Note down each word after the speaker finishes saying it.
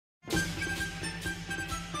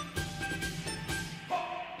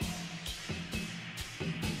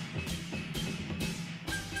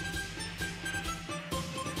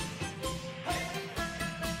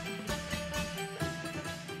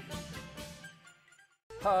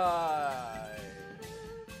Hi,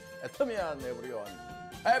 Atomy and everyone.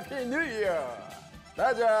 Happy New Year.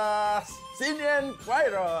 다자, 신년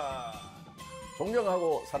과이라.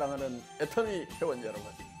 존경하고 사랑하는 애터미 회원 여러분,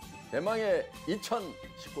 대망의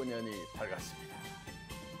 2019년이 밝았습니다.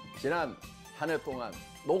 지난 한 해 동안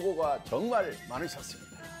노고가 정말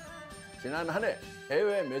많으셨습니다. 지난 한 해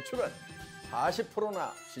해외 매출은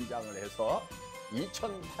 40%나 신장을 해서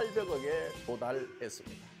 2,800억에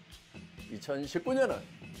도달했습니다. 2019년은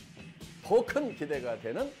더 큰 기대가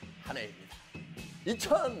되는 한 해입니다.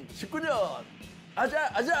 2019년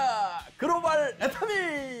아자 글로벌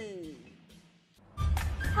애터미!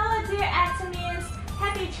 Hello dear Atomians,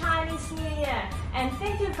 Happy Chinese New Year and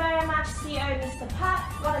thank you very much CEO Mr. Park,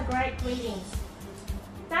 what a great greetings.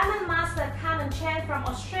 Diamond Master Carmen from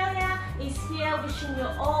Australia is here wishing you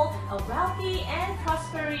all a wealthy and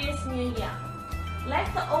prosperous New Year. Let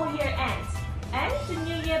the old year end and the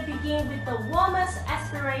new year begin with the warmest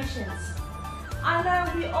aspirations. I know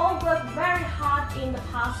we all worked very hard in the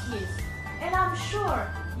past years and I'm sure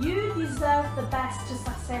you deserve the best to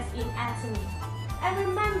success in Atomy. And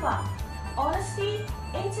remember, honesty,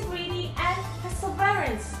 integrity and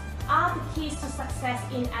perseverance are the keys to success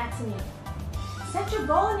in Atomy. Set your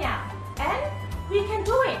goal now and we can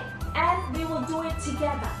do it and we will do it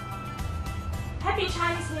together. Happy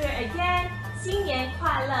Chinese New Year again, 新年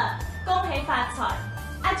快乐，恭喜发财，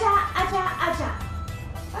阿加阿加阿加，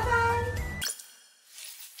拜拜。